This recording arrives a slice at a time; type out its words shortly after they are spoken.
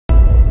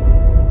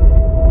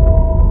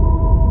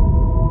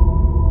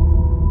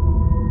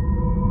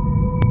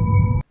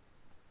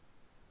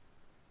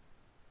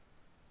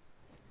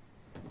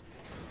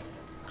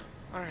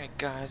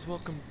Guys,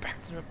 welcome back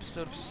to an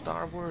episode of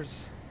Star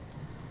Wars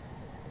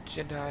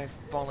Jedi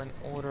Fallen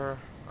Order.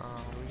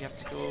 We have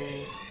to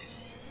go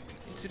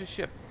into the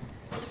ship.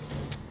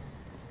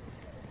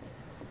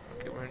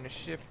 Okay, we're in the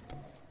ship.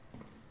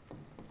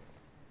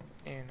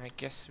 And I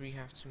guess we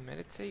have to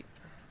meditate.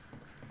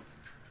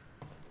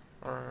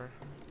 Or,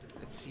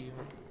 let's see,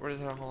 where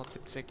does our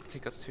holotape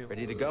take us to?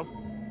 Ready to go?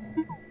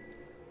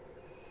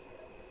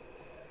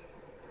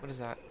 What is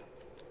that?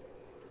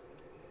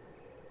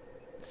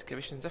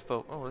 Excavation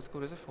Zepho. Oh, let's go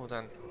to Zepho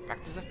then.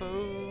 Back to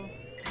Zepho.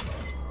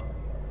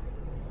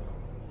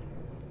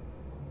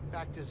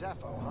 Back to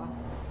Zepho, huh?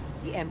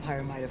 The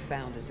Empire might have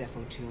found a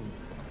Zepho tomb.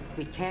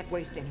 We can't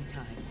waste any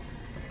time.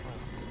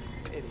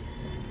 Oh, pity.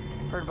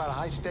 Heard about a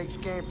high-stakes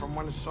game from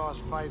one of Saw's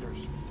fighters.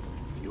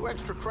 A few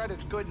extra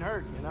credits couldn't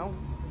hurt, you know?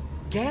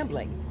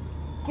 Gambling?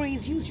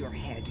 Grease, use your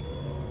head.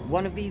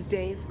 One of these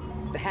days,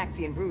 the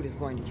Haxian brood is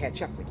going to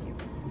catch up with you.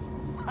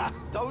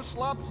 Those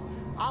slubs?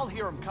 I'll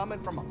hear them coming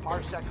from a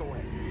parsec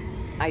away.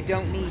 I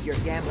don't need your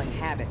gambling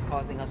habit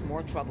causing us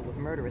more trouble with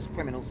murderous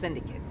criminal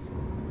syndicates.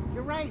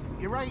 You're right,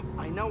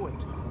 I know it.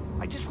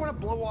 I just want to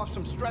blow off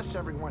some stress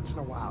every once in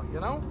a while, you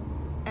know?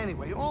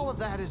 Anyway, all of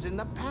that is in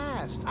the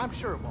past. I'm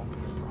sure it won't be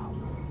a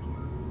problem.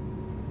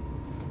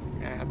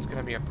 Yeah, it's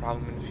gonna be a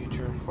problem in the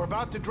future. We're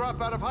about to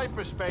drop out of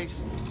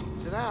hyperspace.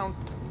 Sit down.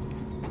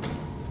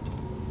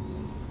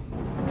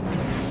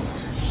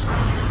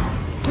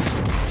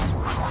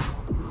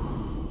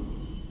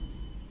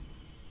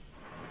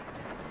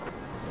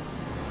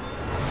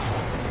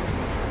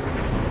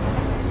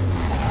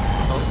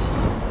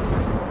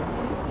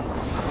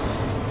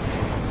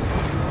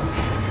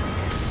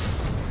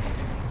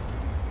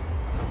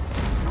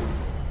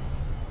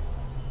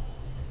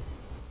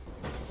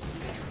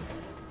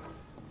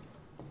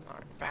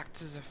 Back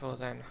to Zepho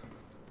then.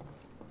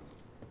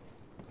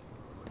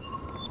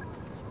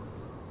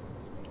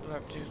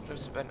 Lab 2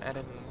 has been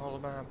added in the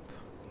holomap.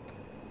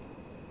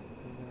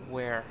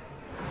 Where?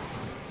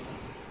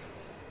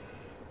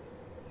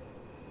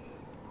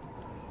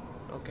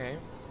 Okay.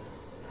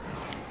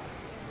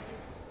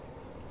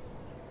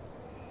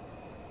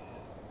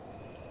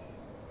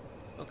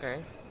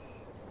 Okay.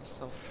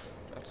 So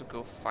I have to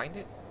go find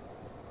it?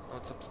 Oh,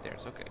 it's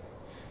upstairs. Okay.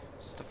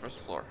 It's the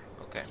first floor.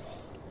 Okay.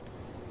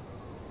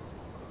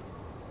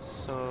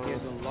 So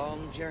there's a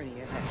long journey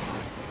ahead of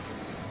us.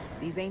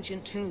 These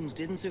ancient tombs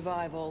didn't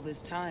survive all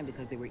this time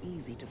because they were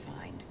easy to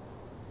find.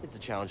 It's a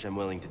challenge I'm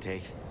willing to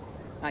take.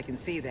 I can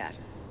see that.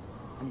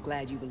 I'm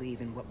glad you believe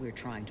in what we're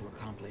trying to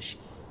accomplish.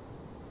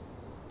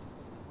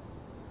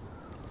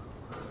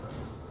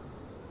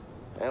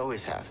 I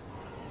always have.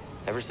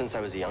 Ever since I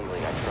was a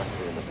youngling, I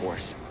trusted in the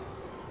Force.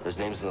 Those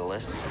names on the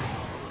list,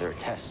 they're a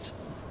test.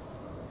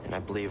 And I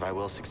believe I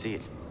will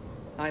succeed.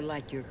 I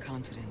like your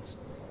confidence.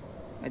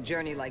 A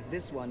journey like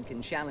this one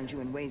can challenge you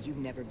in ways you've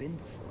never been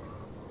before.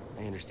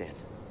 I understand.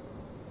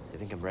 I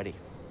think I'm ready.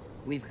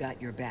 We've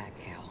got your back,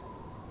 Cal.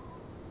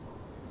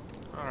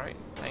 alright,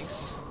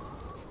 thanks.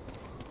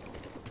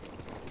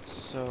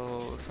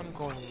 So if I'm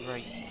going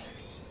right,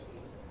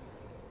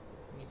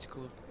 I need to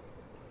go.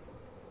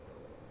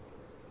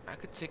 I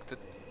could take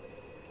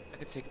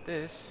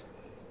this,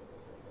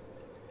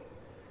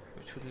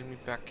 which would lead me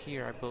back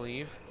here, I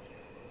believe.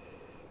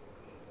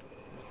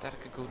 But that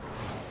I could go.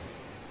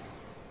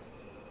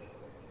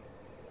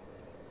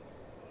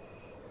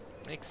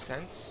 Makes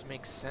sense,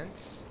 makes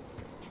sense.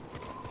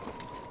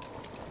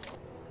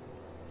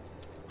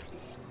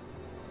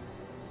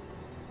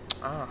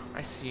 Ah,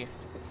 I see.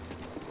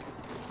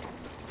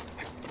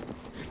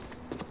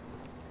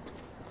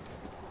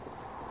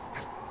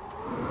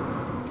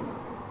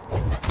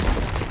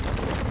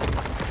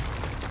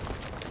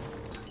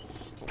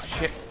 Oh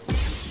shit.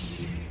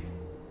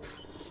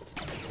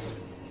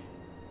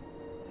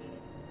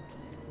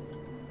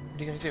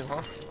 What are you gonna do,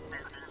 huh?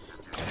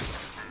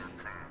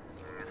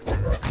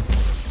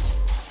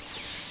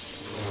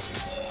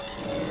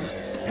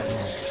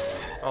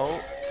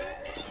 Oh.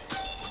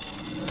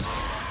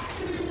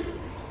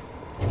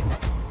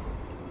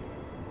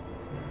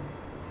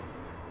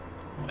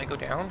 I go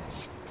down?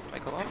 I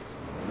go up?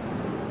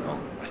 Oh,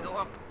 I go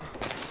up.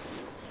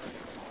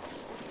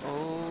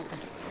 Oh.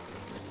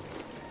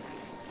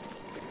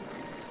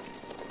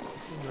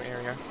 This is a new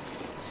area.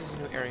 This is a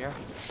new area.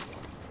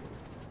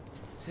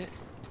 Is it?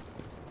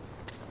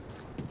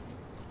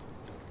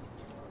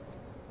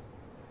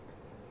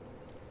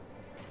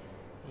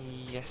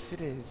 Yes,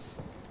 it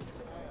is.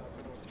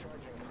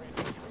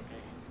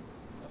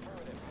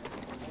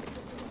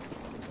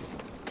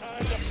 Time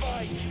to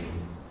fight!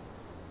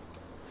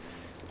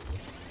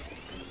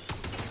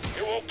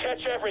 You won't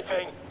catch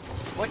everything!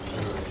 What?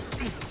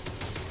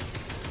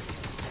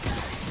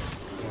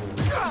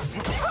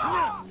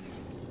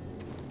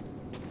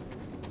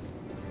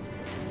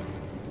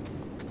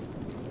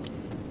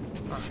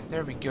 Ah,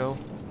 there we go.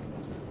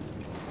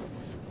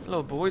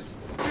 Hello, boys.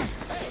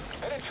 Hey,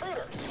 an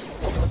intruder!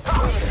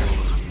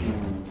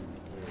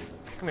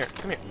 Come here,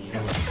 come here.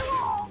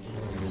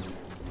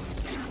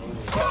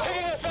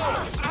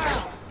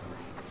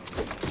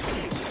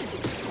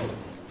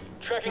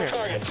 Tracking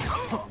target.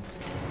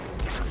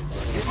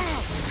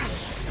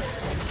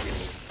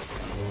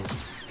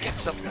 Get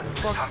the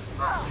fuck.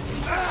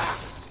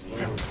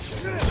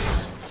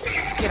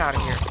 Get out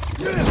of here.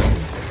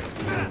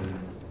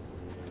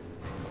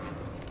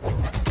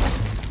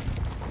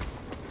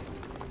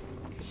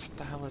 What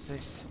the hell is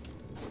this?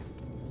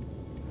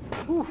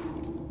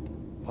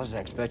 Wasn't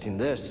expecting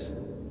this.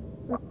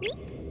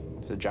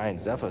 It's a giant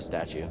Zepho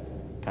statue.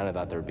 Kind of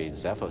thought there would be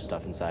Zepho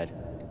stuff inside.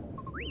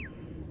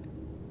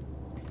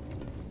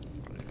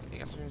 You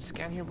got something to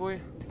scan here,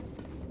 boy?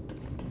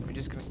 We're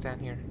just gonna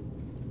stand here.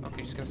 Okay,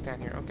 you're just gonna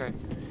stand here. Okay.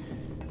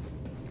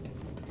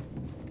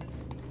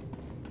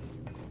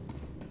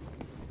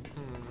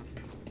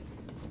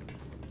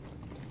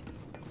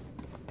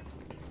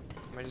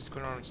 Am I just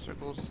going around in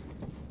circles?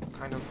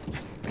 Kind of.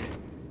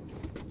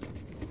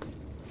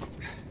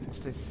 What's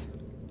this?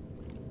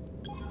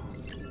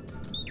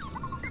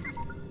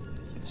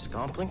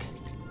 Scomplink?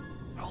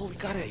 Oh, we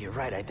got Yeah, it. you're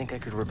right. I think I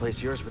could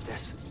replace yours with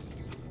this.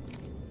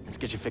 Let's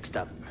get you fixed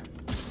up.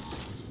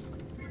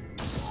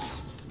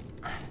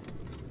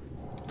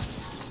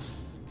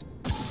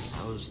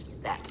 How's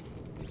that?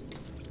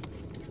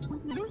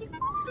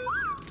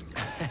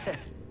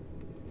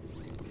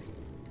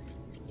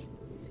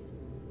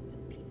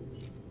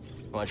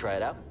 Want to try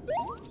it out?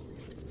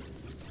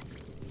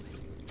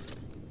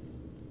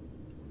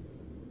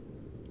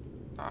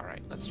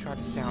 Alright, let's try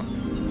this out.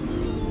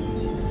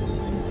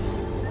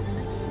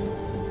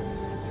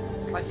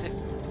 Slice it.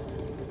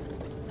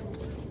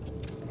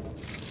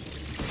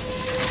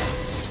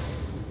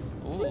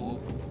 Ooh.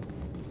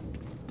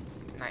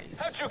 Nice.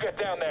 How'd you get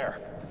down there?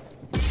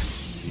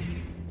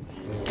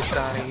 Get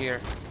out of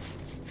here.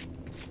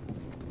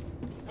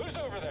 Who's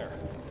over there?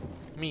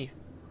 Me.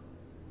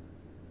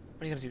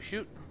 What are you gonna do?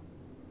 Shoot?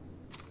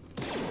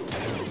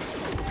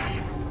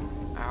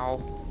 Ow.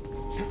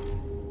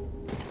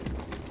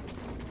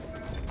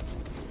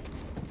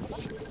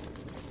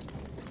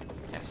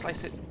 Yeah,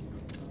 slice it.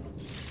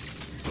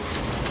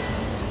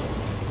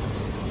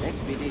 Thanks,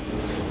 BD.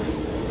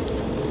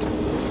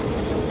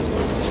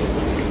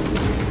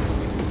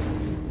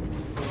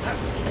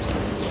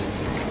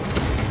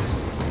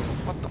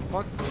 What the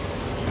fuck?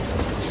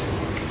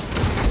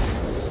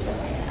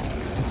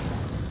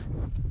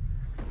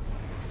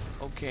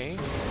 Okay.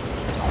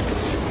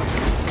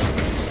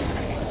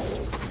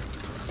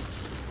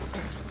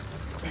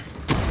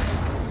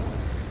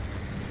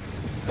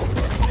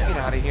 Get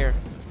out of here.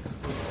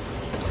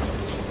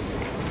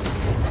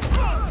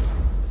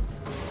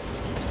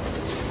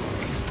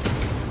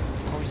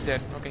 Oh, he's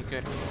dead. Okay,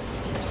 good.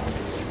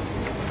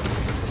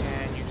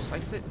 Can you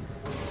slice it?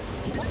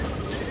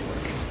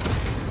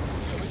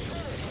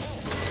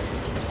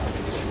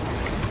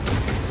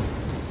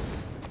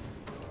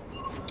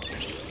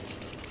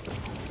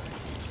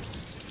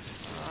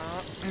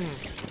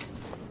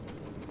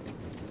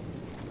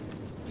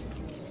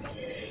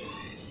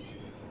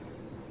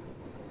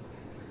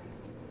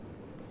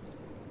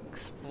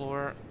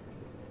 Explore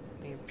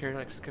the Imperial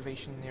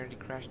excavation near the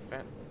crashed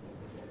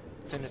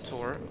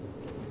Venator.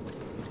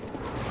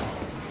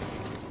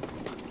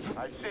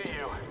 I see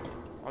you.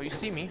 Oh, you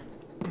see me?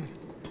 What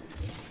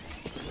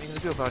are you gonna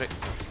do about it?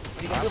 What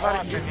are you gonna do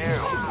about it? You.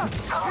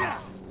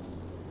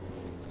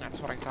 That's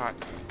what I thought.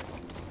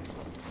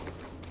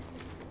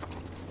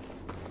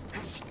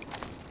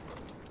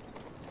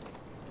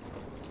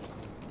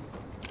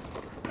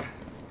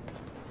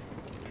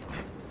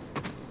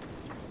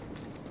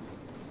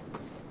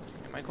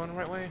 Am I going the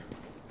right way?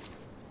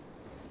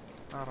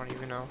 I don't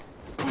even know.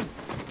 Oh,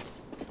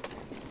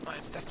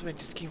 that's the way it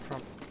just came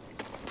from.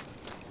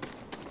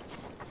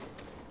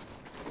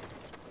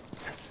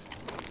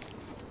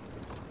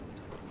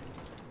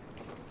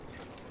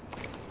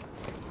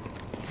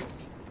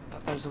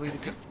 Thought that was the way to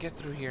get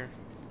through here.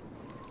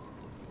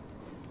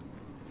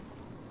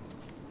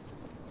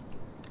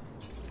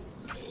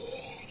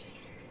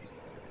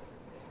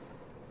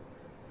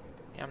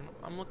 Yeah,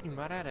 I'm looking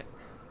right at it.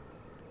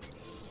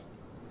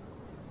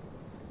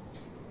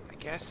 I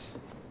guess.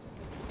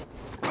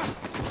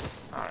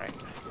 Alright.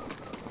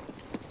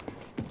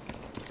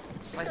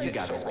 Slice You it.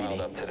 got this, Wound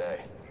BD. up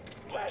today.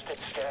 Blasted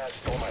Scaz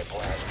stole my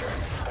blaster.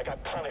 I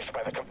got punished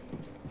by the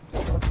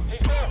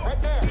He's there, right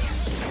there.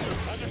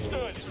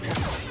 Understood.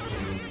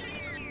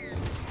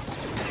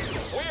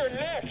 We are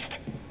next.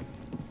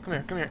 Come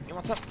here, come here. You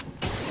want some?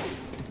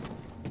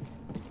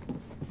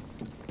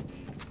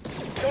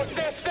 Don't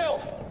stand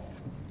still.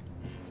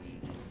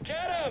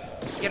 Get him.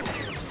 Get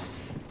him.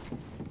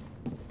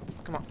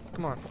 Come on,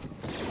 come on.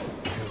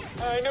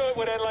 I knew it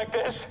would end like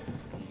this.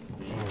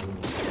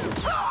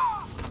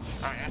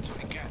 Alright, that's what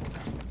I got.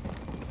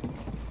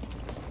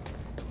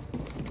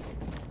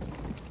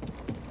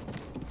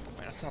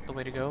 Wait, that's not the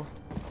way to go.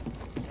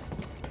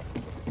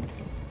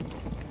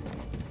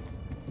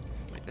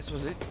 Wait, this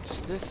was it?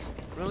 Just this?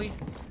 Really?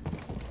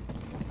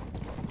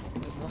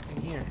 There's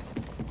nothing here.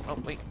 Oh,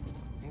 wait.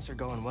 Things are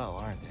going well,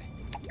 aren't they?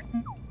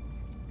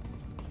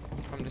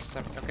 From this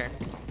side. Okay.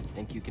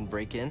 Think you can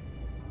break in?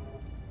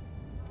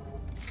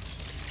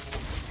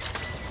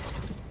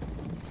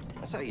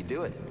 That's how you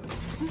do it.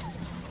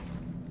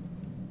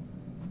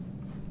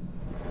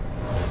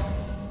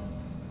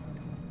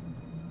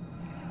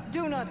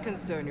 Do not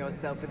concern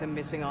yourself with a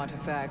missing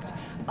artifact.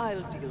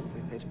 I'll deal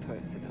with it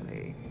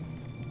personally.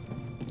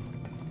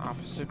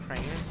 Officer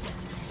Crane.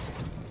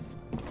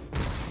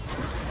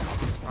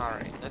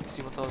 Alright, let's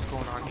see what those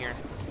going on here.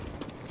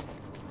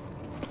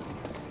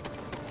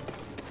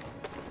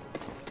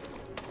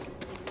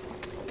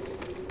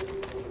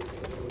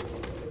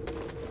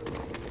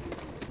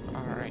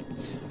 Alright,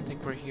 I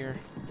think we're here.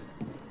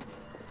 I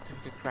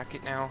think we can crack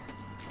it now.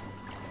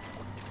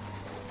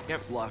 Yep.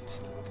 It's locked.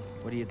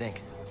 What do you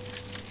think?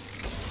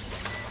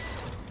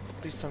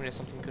 Please tell me there's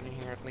something good in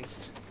here at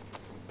least.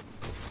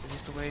 Is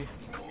this the way?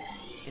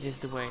 It is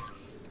the way.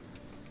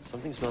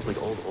 Something smells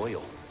like old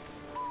oil.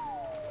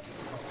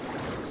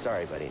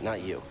 Sorry, buddy,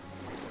 not you.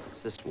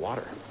 It's just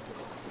water.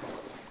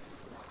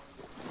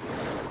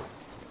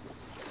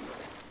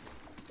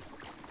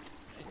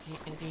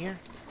 Anything here?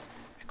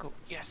 Echo,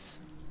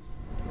 yes.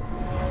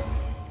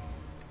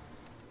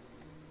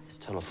 This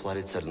tunnel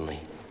flooded suddenly.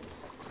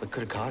 What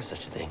could have caused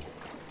such a thing?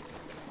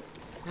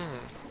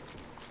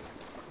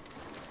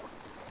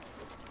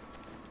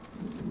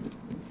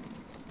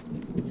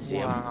 See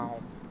him? Wow.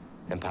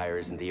 Empire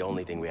isn't the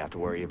only thing we have to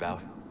worry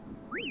about.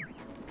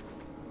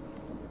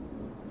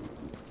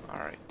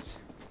 Alright.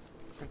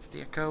 Sense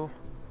the echo.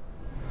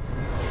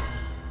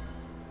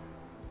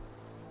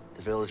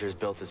 The villagers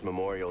built this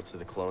memorial to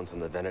the clones on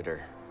the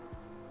Venator.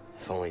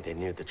 If only they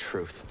knew the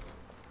truth.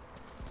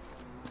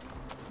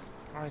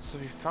 Alright, so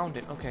we found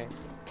it. Okay.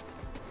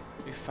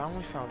 We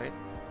found it.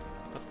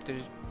 But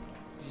there's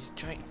these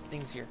giant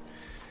things here.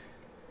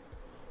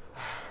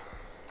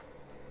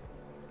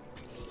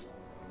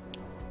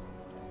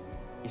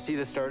 You see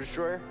the Star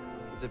Destroyer?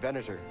 It's a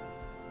Venator.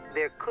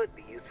 There could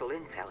be useful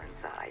intel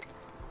inside.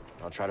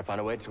 I'll try to find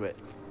a way to it.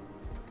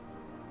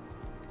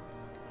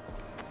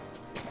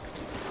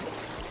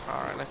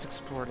 Alright, let's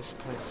explore this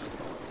place.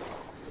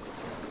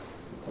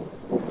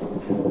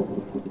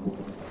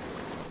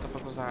 What the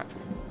fuck was that?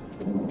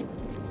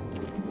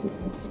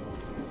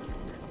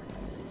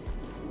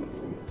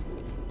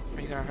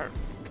 Are you gonna hurt?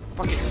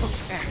 Fuck it! Fuck.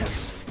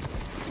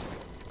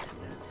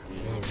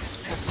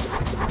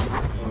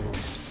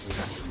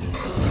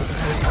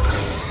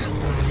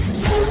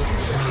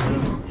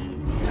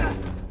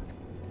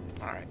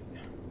 Alright.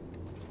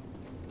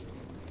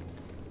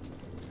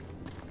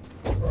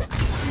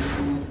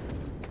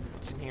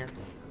 What's in here?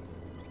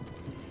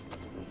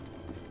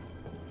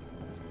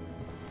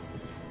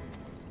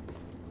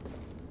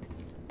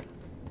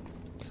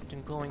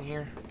 Something glowing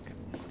here.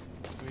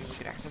 Maybe we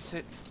could access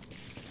it.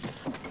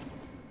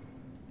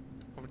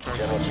 Overcharge.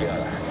 General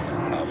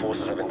Jedi, our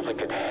forces have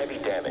inflicted heavy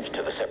damage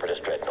to the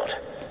Separatist dreadnought.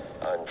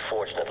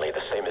 Unfortunately,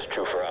 the same is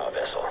true for our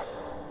vessel.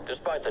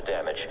 Despite the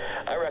damage,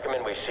 I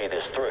recommend we see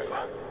this through.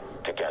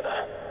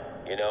 Together.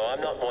 You know,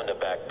 I'm not one to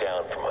back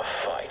down from a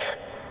fight.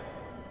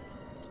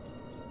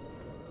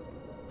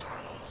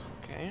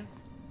 Okay.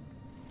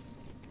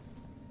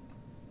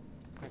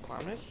 Can I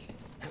climb this?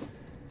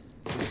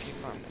 I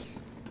can't climb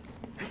this.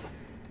 Okay,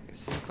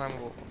 this is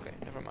climbable. Okay,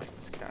 never mind.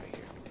 Let's get out of here.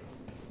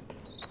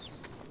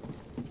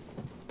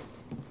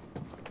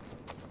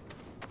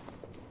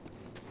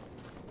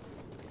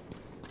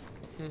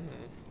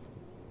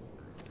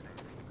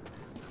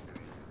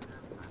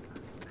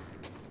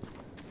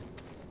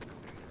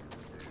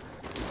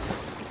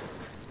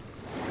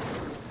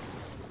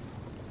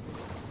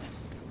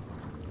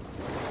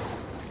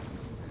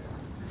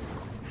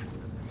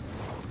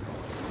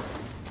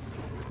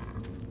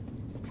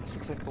 This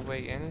looks like a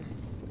way in.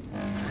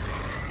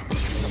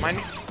 Don't mind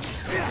me.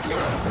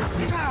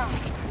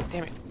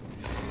 Damn it.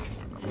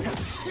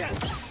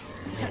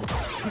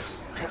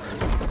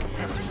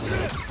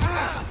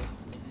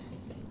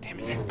 Damn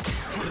it.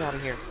 Get out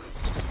of here.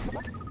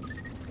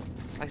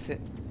 Slice it.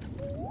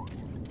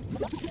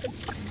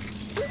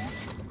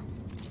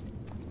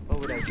 What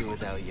would I do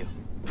without you?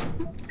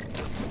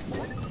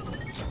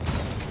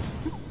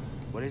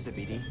 What is it,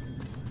 BD?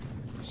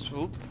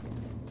 Swoop.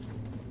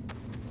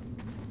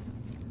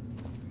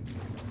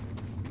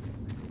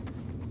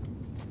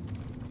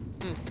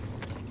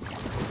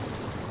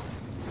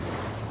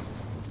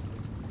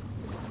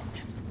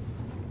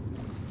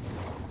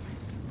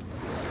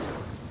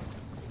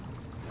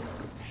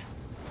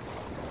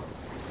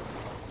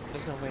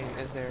 There's no way in,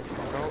 is there?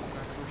 No, not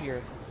through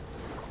here.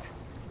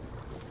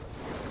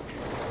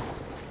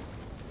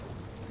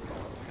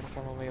 Gotta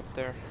find my way up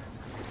there.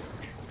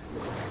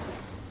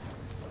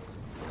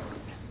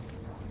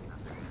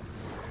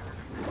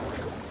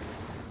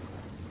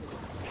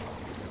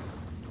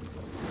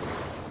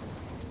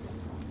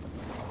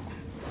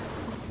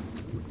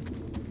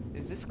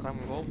 Is this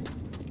climbable?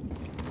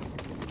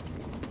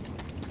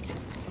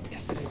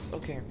 Yes, it is.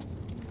 Okay.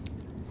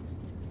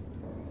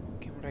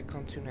 Okay, where do I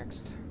climb to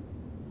next?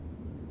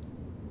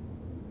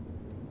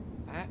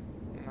 That?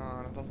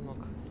 No, that doesn't look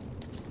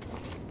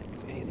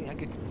like anything I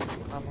could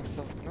climb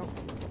myself. Nope.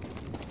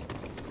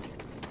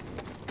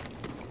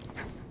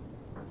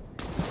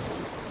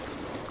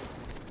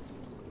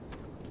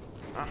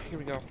 Ah, here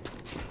we go.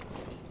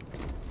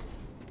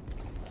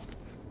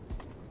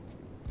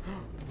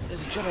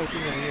 There's a Jedi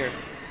thing over here.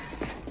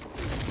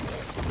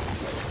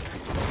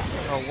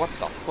 Oh, what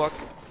the fuck?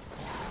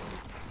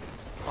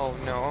 Oh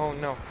no, oh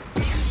no.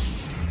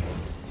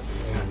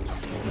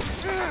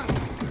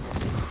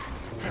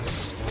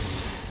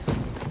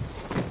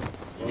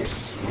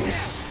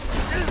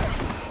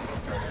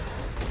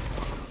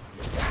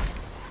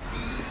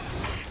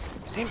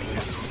 Damn it,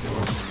 these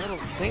little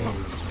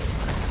things.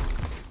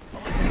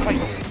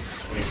 Fight.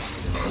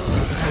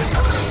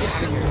 Get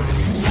out of here.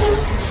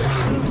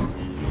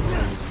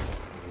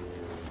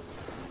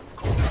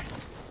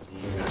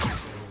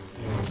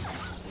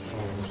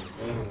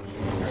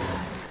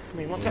 I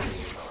mean, what's up?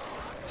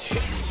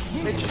 Shit,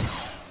 bitch.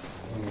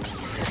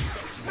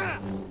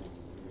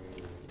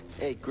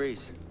 Hey,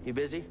 Grease, you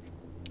busy?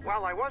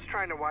 Well, I was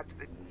trying to watch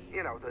the,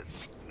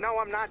 No,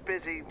 I'm not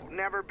busy.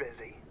 Never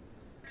busy.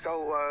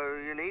 So,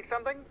 you need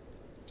something?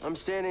 I'm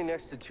standing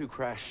next to 2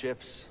 crashed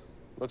ships.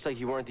 Looks like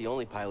you weren't the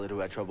only pilot who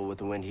had trouble with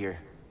the wind here.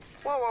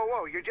 Whoa, whoa,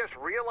 whoa. You're just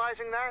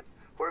realizing that?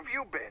 Where have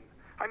you been?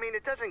 I mean,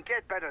 it doesn't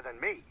get better than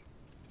me.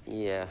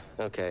 Yeah,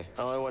 okay.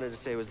 All I wanted to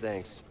say was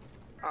thanks.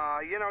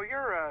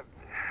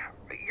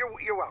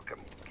 You're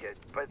welcome, kid.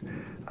 But,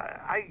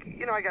 I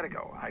gotta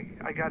go.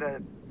 I got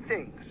a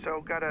thing,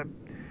 so gotta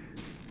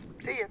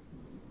see ya.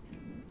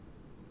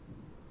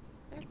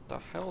 What the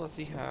hell does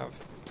he have?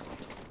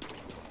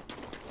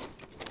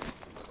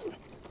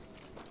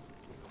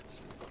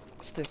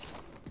 What's this?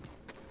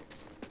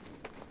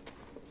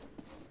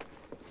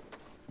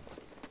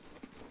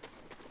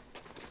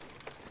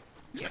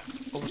 Yeah,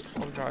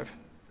 overdrive.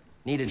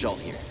 Need a jolt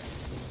here.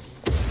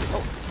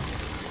 Oh,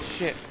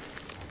 shit.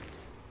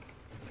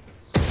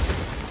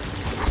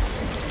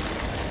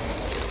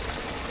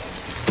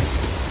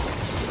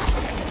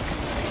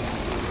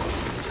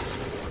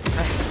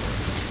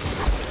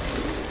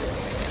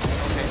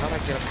 Okay, how do I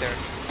get up there?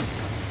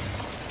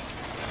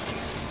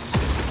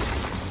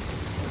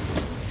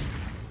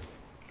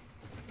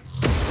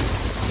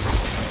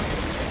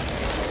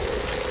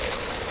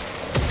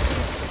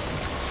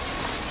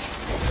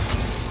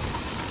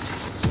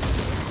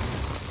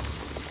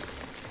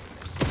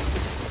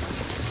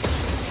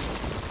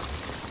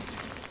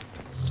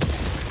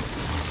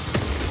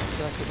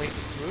 Circulate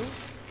through?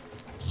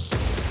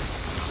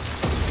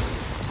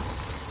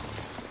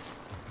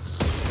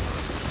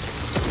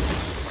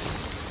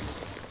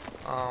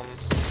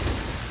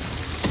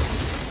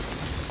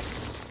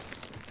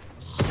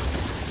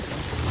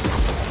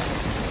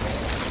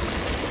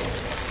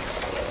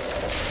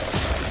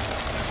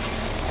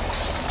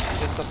 Is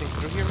there something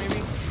through here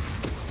maybe?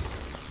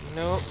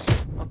 Nope.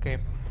 Okay.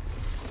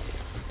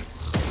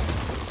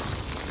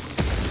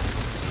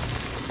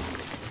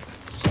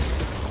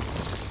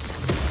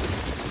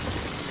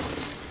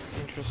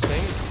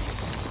 Interesting.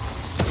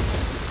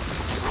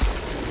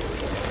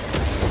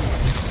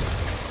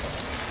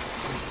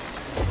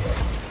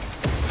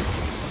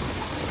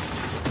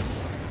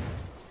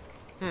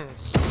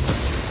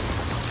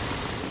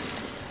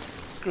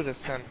 Screw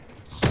this then.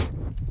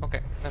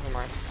 Okay, never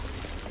mind.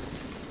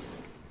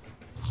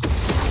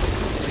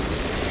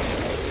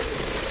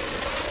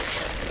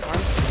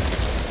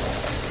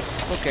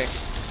 Okay.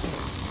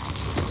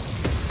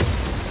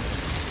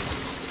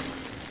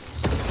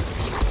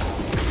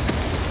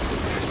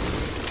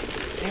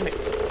 Damn it.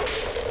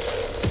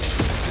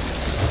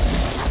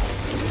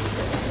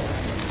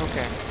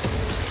 Okay.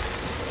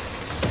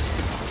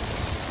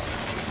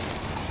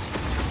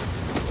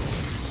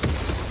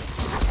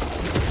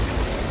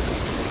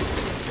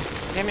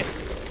 Damn it.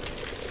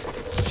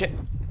 Shit.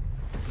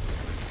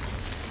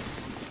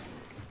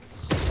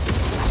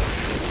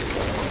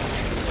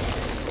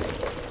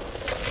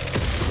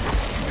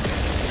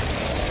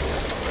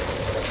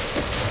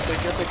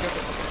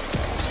 Careful.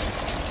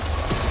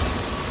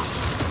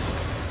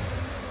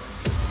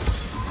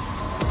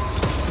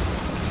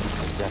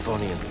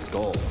 Zephonian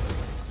skull.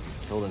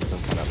 Killed in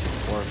some kind of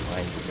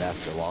horrifying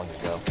disaster long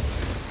ago.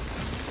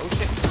 Oh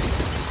shit.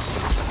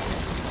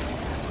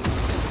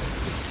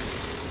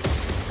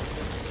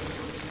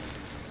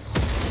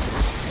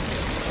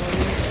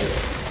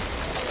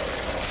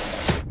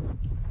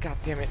 God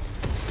damn it.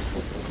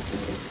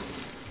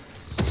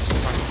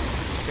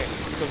 Okay,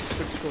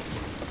 let's go.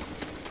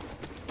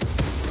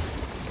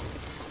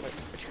 Wait,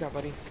 what you got,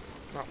 buddy?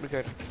 No, we're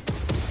good.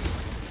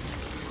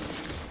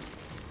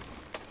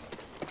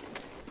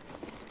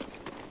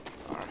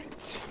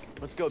 Alright.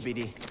 Let's go,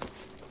 BD.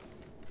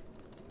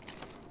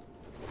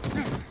 I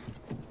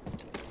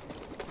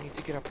need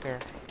to get up there.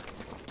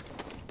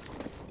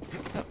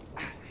 Oh.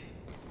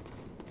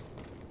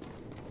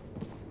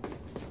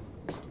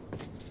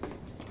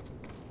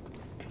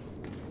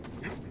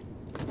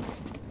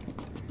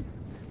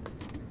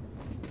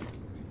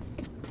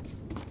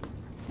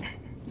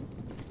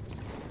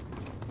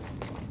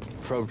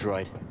 Probe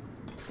droid.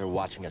 They're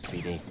watching us,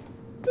 BD.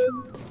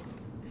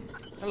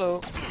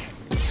 Hello.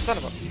 Son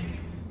of a...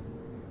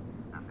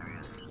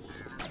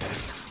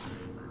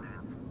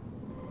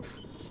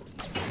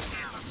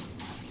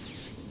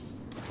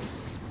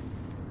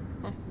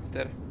 Oh, it's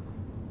dead.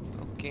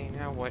 Okay,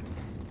 now what?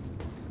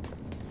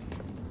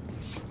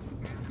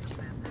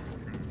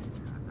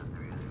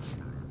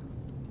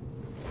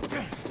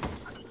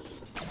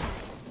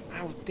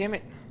 Ow, damn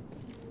it!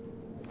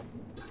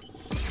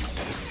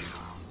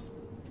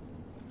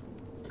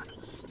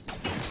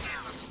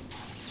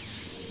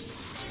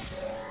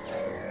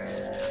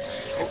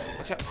 Oh,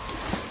 watch out!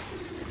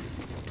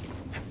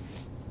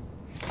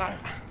 Ah,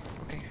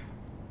 okay.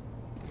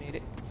 Made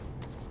it.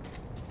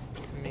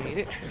 Made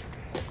it.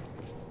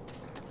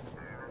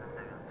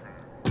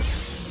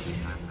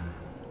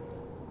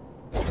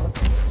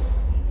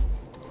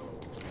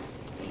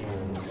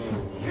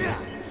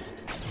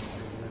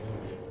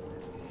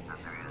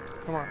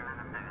 Come on.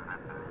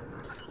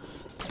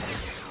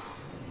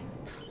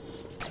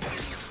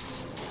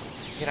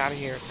 Get out of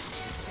here.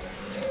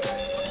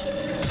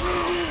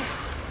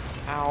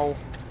 Ow.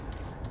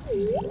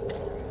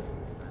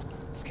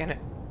 Scan it.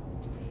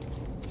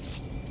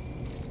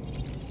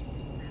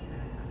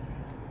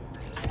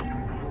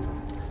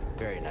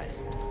 Very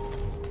nice.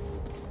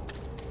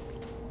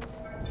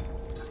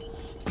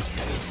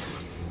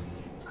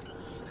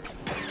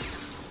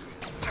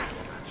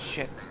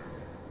 Shit.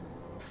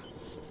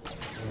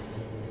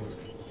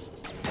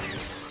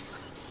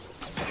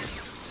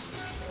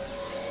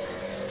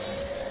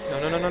 No,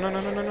 no, no, no, no,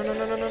 no, no, no, no,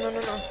 no, no, no, no,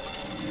 no, no.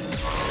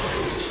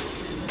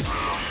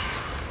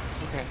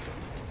 Okay.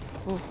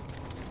 Ooh.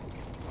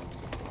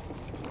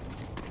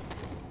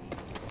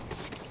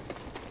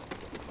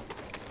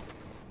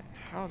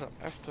 How the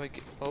F do I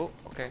get... Oh,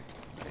 okay.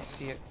 I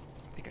see it.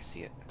 I think I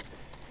see it.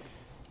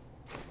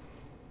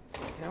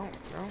 No,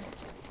 no.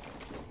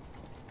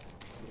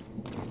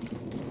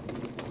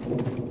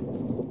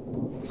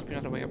 Must be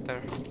another way up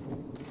there.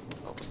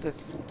 Oh, what's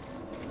this?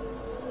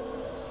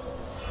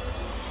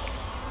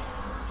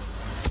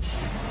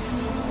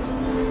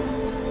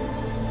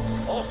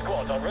 All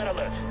squads on red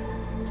alert.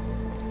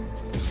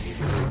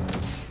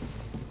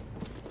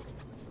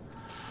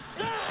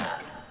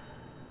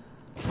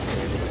 He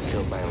was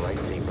killed by a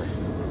lightsaber.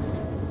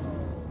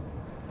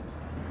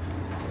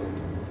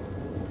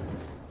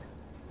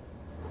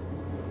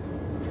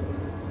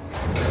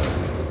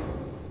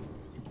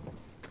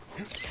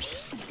 Yep.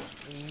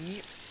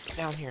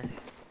 Down here.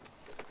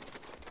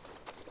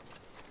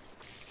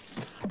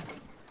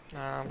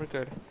 Nah, we're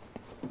good.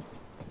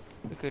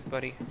 We're good,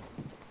 buddy.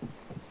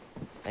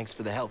 Thanks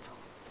for the help.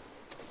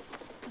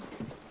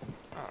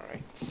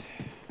 Alright.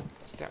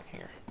 What's down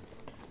here?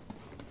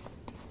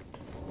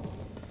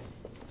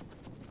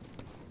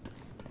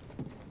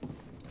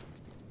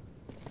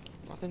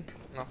 Nothing?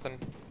 Nothing.